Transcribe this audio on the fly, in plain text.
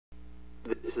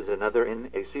another in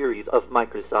a series of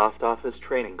Microsoft Office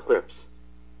training clips.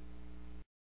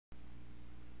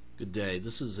 Good day.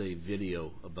 This is a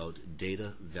video about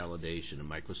data validation in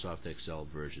Microsoft Excel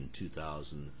version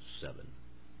 2007.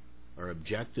 Our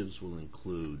objectives will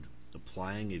include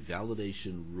applying a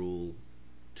validation rule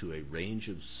to a range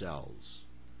of cells,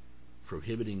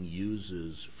 prohibiting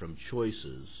users from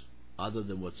choices other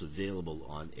than what's available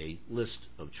on a list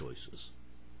of choices.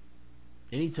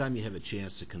 Anytime you have a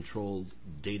chance to control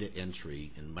data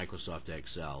entry in Microsoft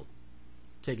Excel,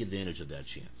 take advantage of that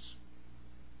chance.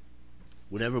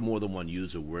 Whenever more than one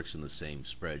user works in the same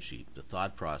spreadsheet, the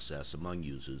thought process among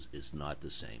users is not the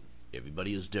same.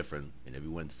 Everybody is different and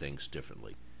everyone thinks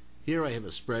differently. Here I have a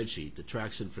spreadsheet that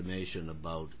tracks information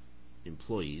about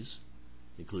employees,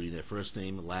 including their first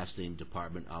name, last name,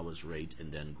 department, hours, rate,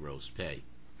 and then gross pay.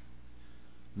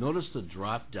 Notice the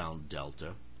drop-down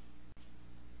delta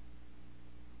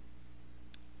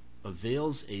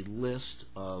avails a list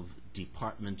of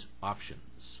department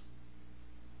options.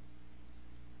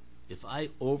 If I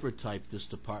overtype this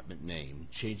department name,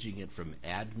 changing it from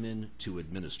admin to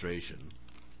administration,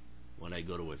 when I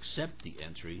go to accept the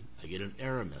entry, I get an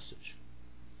error message.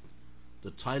 The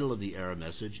title of the error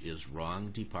message is wrong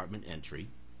department entry,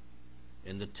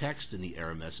 and the text in the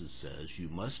error message says you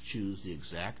must choose the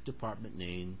exact department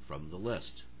name from the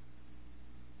list.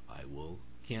 I will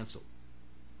cancel.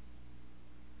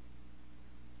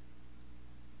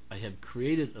 I have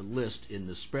created a list in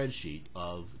the spreadsheet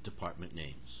of department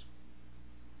names.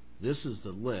 This is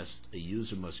the list a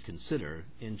user must consider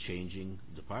in changing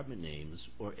department names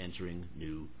or entering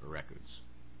new records.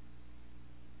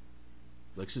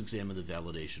 Let's examine the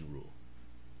validation rule.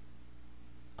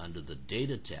 Under the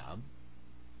Data tab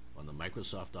on the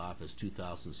Microsoft Office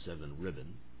 2007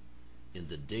 ribbon, in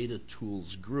the Data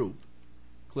Tools group,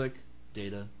 click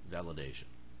Data Validation.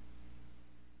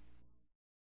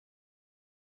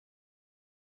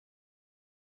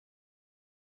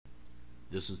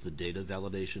 This is the data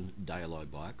validation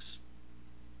dialog box.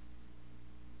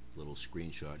 Little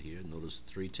screenshot here. Notice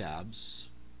 3 tabs.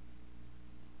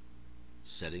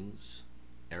 Settings,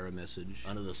 error message.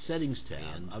 Under the Settings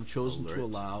tab, I've chosen to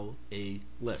allow a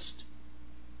list.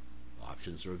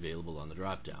 Options are available on the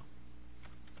drop-down.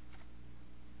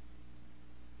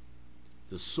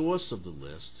 The source of the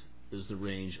list is the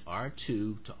range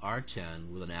R2 to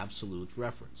R10 with an absolute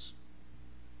reference.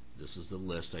 This is the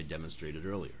list I demonstrated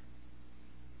earlier.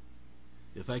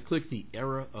 If I click the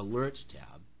Error Alert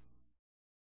tab,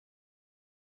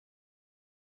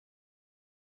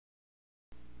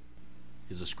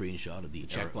 here's a screenshot of the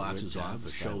checkbox is on for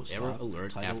Show Error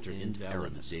Alert after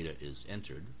invalid data is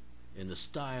entered, and the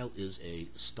style is a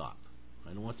stop. I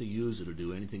don't want the user to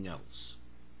do anything else.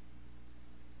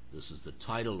 This is the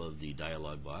title of the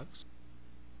dialog box,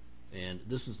 and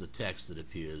this is the text that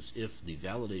appears if the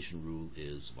validation rule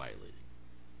is violated.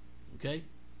 Okay?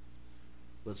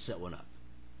 Let's set one up.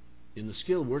 In the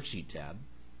Skill Worksheet tab,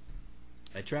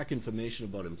 I track information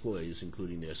about employees,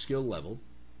 including their skill level.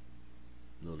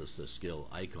 Notice the skill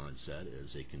icon set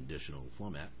is a conditional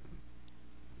format,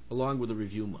 along with a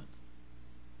review month.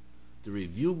 The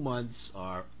review months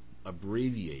are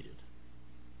abbreviated.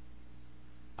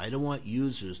 I don't want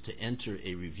users to enter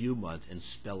a review month and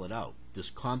spell it out. This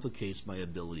complicates my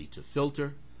ability to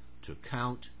filter, to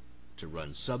count, to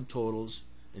run subtotals,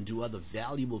 and do other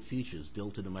valuable features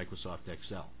built into Microsoft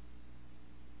Excel.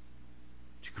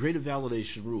 To create a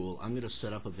validation rule, I'm going to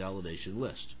set up a validation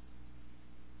list.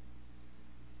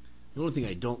 The only thing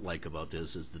I don't like about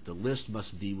this is that the list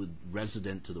must be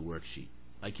resident to the worksheet.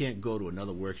 I can't go to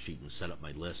another worksheet and set up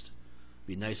my list.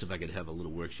 It'd be nice if I could have a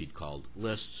little worksheet called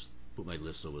Lists, put my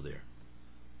list over there.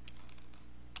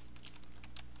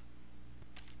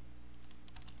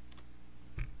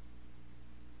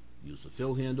 Use the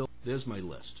fill handle. There's my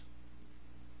list.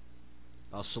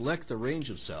 I'll select the range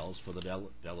of cells for the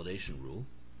validation rule.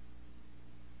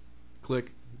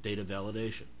 Click Data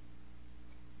Validation.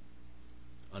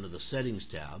 Under the Settings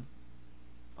tab,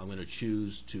 I'm going to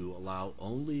choose to allow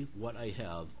only what I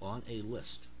have on a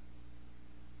list.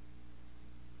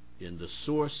 In the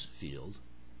Source field,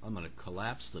 I'm going to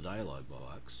collapse the dialog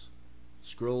box,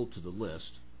 scroll to the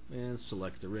list, and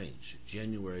select the range,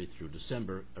 January through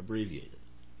December, abbreviated.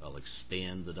 I'll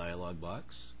expand the dialog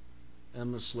box, and I'm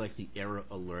going to select the Error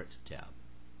Alert tab.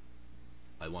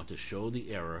 I want to show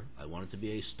the error. I want it to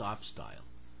be a stop style,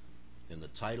 and the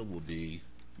title will be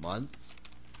Month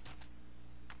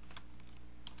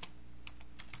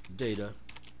Data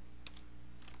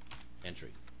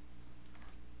Entry.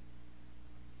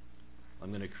 I'm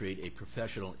going to create a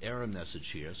professional error message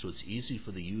here so it's easy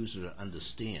for the user to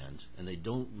understand and they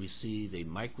don't receive a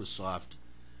Microsoft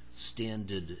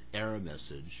standard error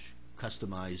message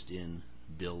customized in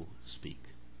Bill Speak.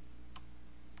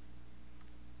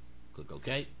 Click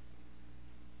OK.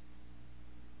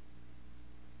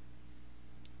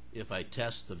 If I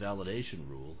test the validation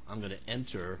rule, I'm going to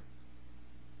enter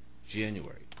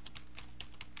January,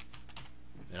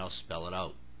 and I'll spell it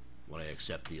out. When I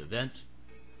accept the event,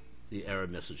 the error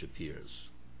message appears.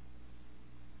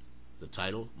 The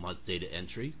title, month data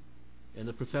entry, and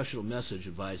the professional message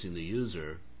advising the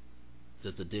user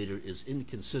that the data is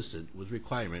inconsistent with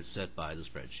requirements set by the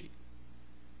spreadsheet.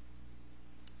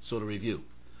 So to review,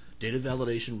 data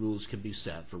validation rules can be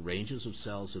set for ranges of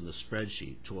cells in the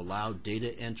spreadsheet to allow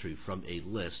data entry from a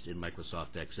list in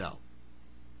Microsoft Excel.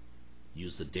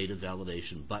 Use the Data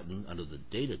Validation button under the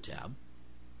Data tab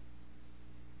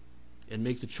and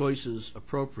make the choices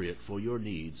appropriate for your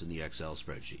needs in the Excel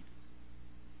spreadsheet.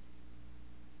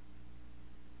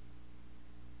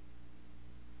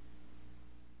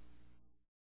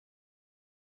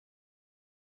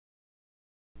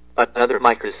 Another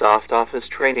Microsoft Office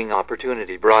training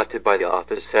opportunity brought to you by the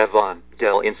Office of on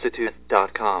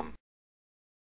DellInstitute.com.